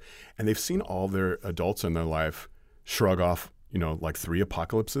weird stuff. And they've seen all their adults in their life shrug off 3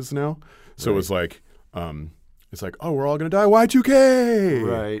 apocalypses now. So it's like, oh, we're all going to die. Y2K.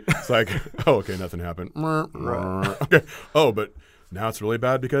 Right. It's like, oh, okay, nothing happened. Right. Okay. Oh, but now it's really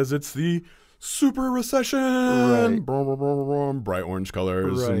bad because it's the super recession. Right. Bright orange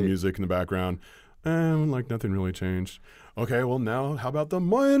colors and music in the background. And nothing really changed. Okay, well now how about the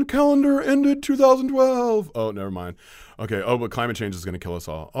Mayan calendar ended 2012? Oh, never mind. Okay, but climate change is going to kill us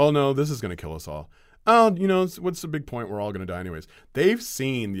all. Oh, no, this is going to kill us all. Oh, what's the big point? We're all going to die anyways. They've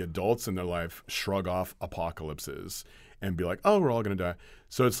seen the adults in their life shrug off apocalypses and be like, oh, we're all going to die.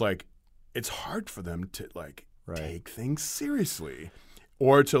 So it's hard for them to take things seriously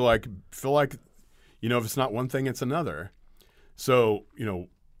or to feel like, if it's not one thing, it's another. So,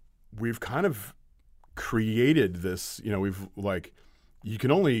 we've kind of created this, we've you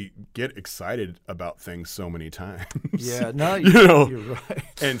can only get excited about things so many times. Yeah, no, you're right.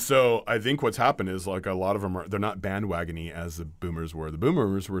 And so I think what's happened is a lot of them they're not bandwagony as the boomers were. The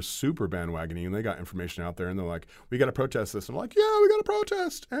boomers were super bandwagony, and they got information out there, and they're like, we got to protest this. And I'm like, yeah, we got to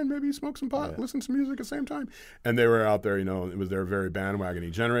protest, and maybe smoke some pot, listen to music at the same time. And they were out there, they're very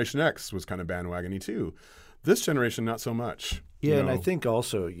bandwagony. Generation X was kind of bandwagony too. This generation, not so much. Yeah, and I think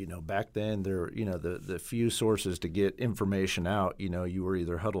also, back then there, the few sources to get information out, you were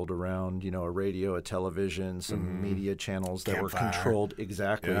either huddled around, a radio, a television, some media channels that were controlled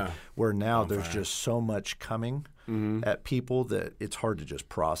exactly. Yeah. Where now there's just so much coming at people that it's hard to just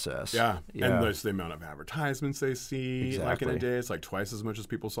process. Yeah, and there's the amount of advertisements they see. In a day, it's twice as much as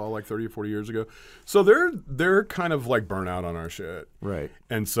people saw 30 or 40 years ago. So they're kind of burnt out on our shit. Right.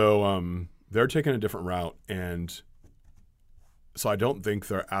 And so they're taking a different route, and so I don't think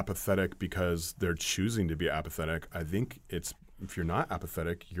they're apathetic because they're choosing to be apathetic. I think it's if you're not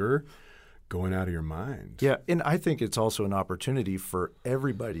apathetic, you're going out of your mind. Yeah, and I think it's also an opportunity for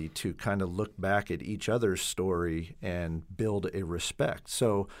everybody to kind of look back at each other's story and build a respect.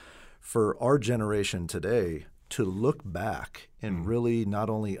 So for our generation today, to look back and really not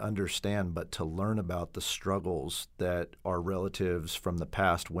only understand, but to learn about the struggles that our relatives from the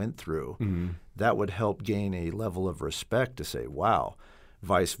past went through, that would help gain a level of respect to say, wow.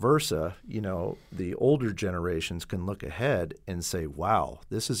 Vice versa, the older generations can look ahead and say, wow,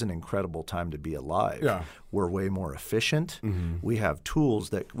 this is an incredible time to be alive. Yeah. We're way more efficient. We have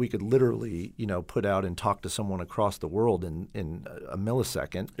tools that we could literally, put out and talk to someone across the world in a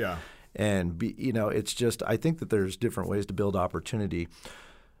millisecond. Yeah. And it's just, I think that there's different ways to build opportunity.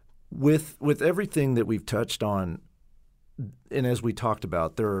 With everything that we've touched on, and as we talked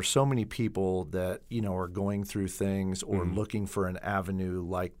about, there are so many people that, are going through things or looking for an avenue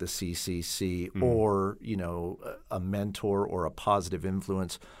like the CCC or, a mentor or a positive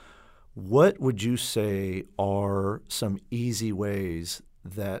influence. What would you say are some easy ways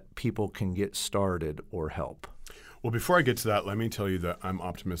that people can get started or help? Well, before I get to that, let me tell you that I'm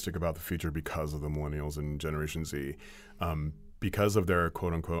optimistic about the future because of the millennials and Generation Z. Because of their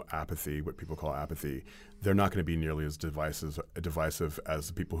quote-unquote apathy, what people call apathy, they're not going to be nearly as divisive as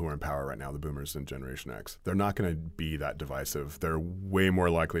the people who are in power right now, the boomers and Generation X. They're not going to be that divisive. They're way more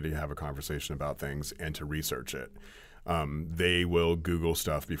likely to have a conversation about things and to research it. They will Google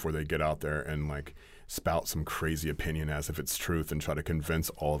stuff before they get out there and like spout some crazy opinion as if it's truth and try to convince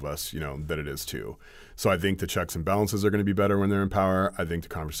all of us, that it is too. So I think the checks and balances are going to be better when they're in power. I think the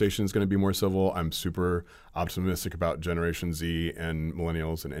conversation is going to be more civil. I'm super optimistic about Generation Z and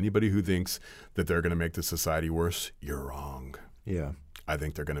millennials, and anybody who thinks that they're going to make the society worse, you're wrong. Yeah. I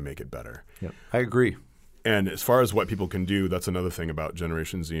think they're going to make it better. Yep. I agree. And as far as what people can do, that's another thing about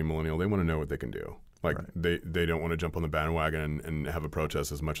Generation Z and millennial. They want to know what they can do. Like they don't want to jump on the bandwagon and have a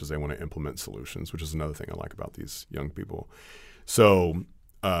protest as much as they want to implement solutions, which is another thing I like about these young people. So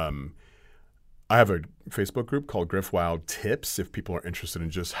I have a Facebook group called Griff Wild Tips if people are interested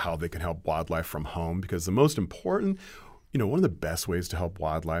in just how they can help wildlife from home. Because the most important, one of the best ways to help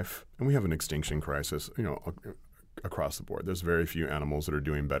wildlife, and we have an extinction crisis, across the board. There's very few animals that are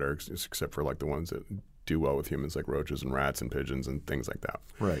doing better except for like the ones that do well with humans, like roaches and rats and pigeons and things like that.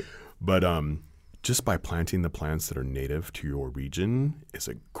 Right. But just by planting the plants that are native to your region is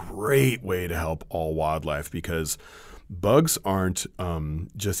a great way to help all wildlife, because bugs aren't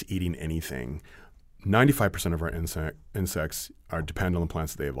just eating anything. 95% of our insects depend on the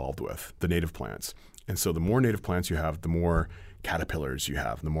plants that they evolved with, the native plants. And so the more native plants you have, the more caterpillars you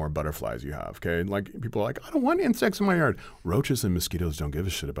have, the more butterflies you have, okay? Like people are like, I don't want insects in my yard. Roaches and mosquitoes don't give a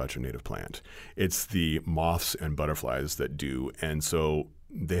shit about your native plant. It's the moths and butterflies that do. And so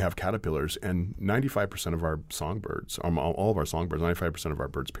they have caterpillars, and 95% of our songbirds, all of our songbirds, 95% of our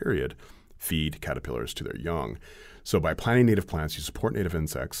birds, period, feed caterpillars to their young. So by planting native plants, you support native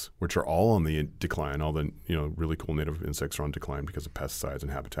insects, which are all on the decline. All the really cool native insects are on decline because of pesticides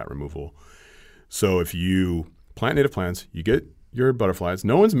and habitat removal. So if you plant native plants, you get your butterflies.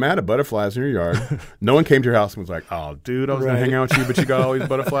 No one's mad at butterflies in your yard. No one came to your house and was like, oh, dude, I was going to hang out with you, but you got all these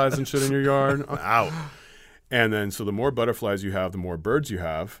butterflies and shit in your yard. I'm out. And then so the more butterflies you have, the more birds you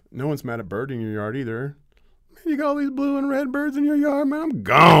have. No one's mad at birding in your yard either. Man, you got all these blue and red birds in your yard, man, I'm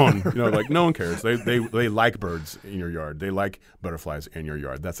gone. Like no one cares. They like birds in your yard. They like butterflies in your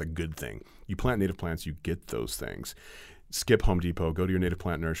yard. That's a good thing. You plant native plants, you get those things. Skip Home Depot, go to your native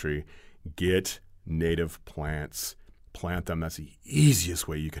plant nursery, get native plants, plant them. That's the easiest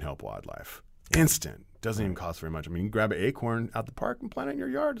way you can help wildlife. Instant. Doesn't even cost very much. I mean, you can grab an acorn out the park and plant it in your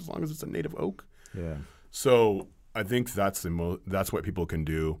yard as long as it's a native oak. Yeah. So I think that's what people can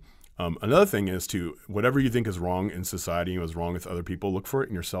do. Another thing is to, whatever you think is wrong in society and is wrong with other people, look for it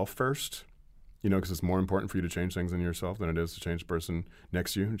in yourself first, because it's more important for you to change things in yourself than it is to change the person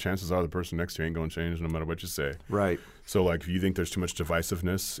next to you. And chances are the person next to you ain't going to change no matter what you say. Right. So like if you think there's too much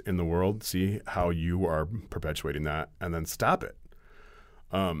divisiveness in the world, see how you are perpetuating that and then stop it.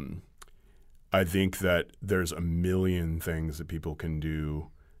 I think that there's a million things that people can do.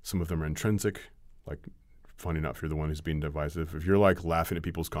 Some of them are intrinsic, like funny enough, you're the one who's being divisive. If you're like laughing at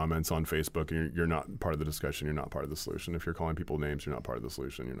people's comments on Facebook, and you're not part of the discussion, you're not part of the solution. If you're calling people names, you're not part of the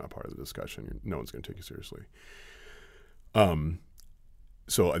solution, you're not part of the discussion. No one's going to take you seriously.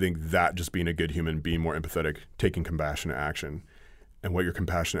 So I think that just being a good human, being more empathetic, taking compassionate action, and what your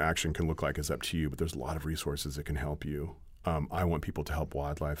compassionate action can look like is up to you, but there's a lot of resources that can help you. I want people to help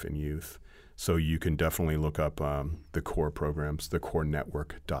wildlife and youth. So you can definitely look up the CORE programs,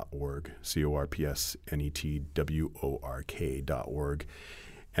 thecorenetwork.org, CORPSNETWORK.org.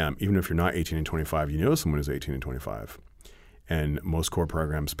 Even if you're not 18 and 25, you know someone who's 18 and 25. And most CORE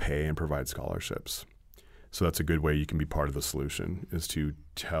programs pay and provide scholarships. So that's a good way you can be part of the solution, is to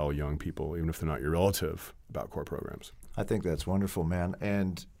tell young people, even if they're not your relative, about CORE programs. I think that's wonderful, man.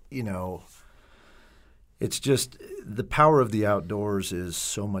 And, it's just the power of the outdoors is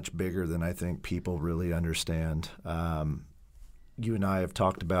so much bigger than I think people really understand. You and I have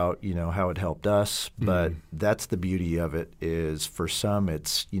talked about, how it helped us, but that's the beauty of it is for some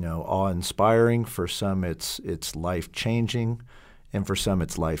it's, awe-inspiring, for some it's life-changing, and for some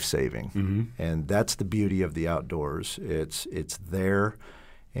it's life-saving. And that's the beauty of the outdoors. It's there,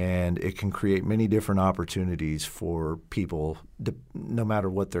 and it can create many different opportunities for people no matter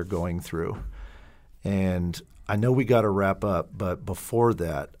what they're going through. And I know we got to wrap up, but before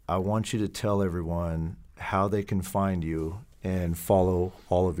that, I want you to tell everyone how they can find you and follow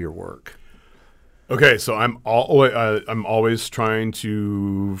all of your work. Okay, so I'm always trying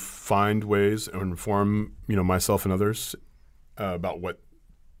to find ways and inform myself and others about what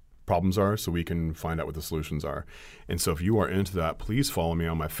problems are so we can find out what the solutions are. And so if you are into that, please follow me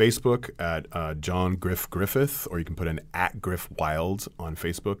on my Facebook at John Griffith, or you can put in @GriffWild on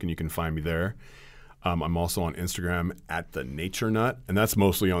Facebook and you can find me there. I'm also on Instagram at The Nature Nut, and that's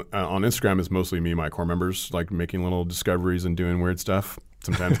mostly on Instagram is mostly me and my core members, like making little discoveries and doing weird stuff,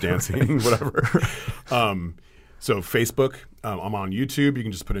 sometimes dancing, whatever. So Facebook, I'm on YouTube. You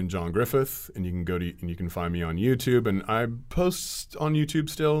can just put in John Griffith, and you can find me on YouTube. And I post on YouTube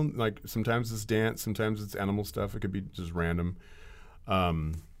still. Like sometimes it's dance, sometimes it's animal stuff. It could be just random.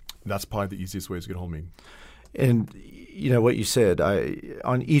 That's probably the easiest way to get a hold of me. And what you said,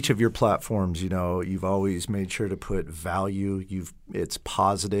 on each of your platforms, you've always made sure to put value. It's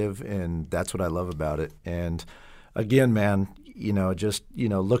positive, and that's what I love about it. And again, man,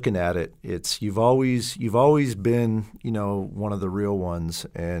 looking at it, you've always been, one of the real ones.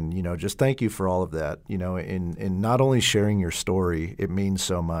 And, just thank you for all of that, in not only sharing your story, it means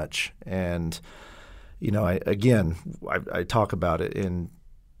so much. And, I talk about it, and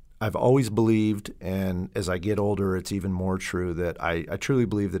I've always believed, and as I get older, it's even more true, that I truly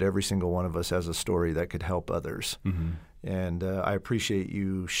believe that every single one of us has a story that could help others. Mm-hmm. And I appreciate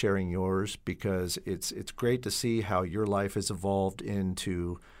you sharing yours, because it's great to see how your life has evolved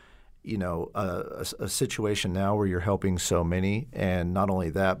into, a situation now where you're helping so many. And not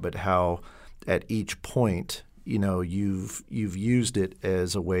only that, but how at each point, you've used it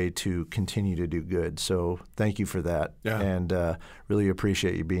as a way to continue to do good. So thank you for that. Yeah. And really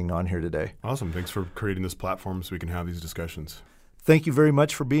appreciate you being on here today. Awesome. Thanks for creating this platform so we can have these discussions. Thank you very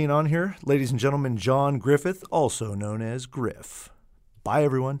much for being on here. Ladies and gentlemen, John Griffith, also known as Griff. Bye,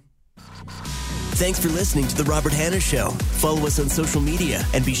 everyone. Thanks for listening to The Robert Hanna Show. Follow us on social media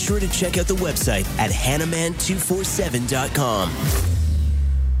and be sure to check out the website at hannaman247.com.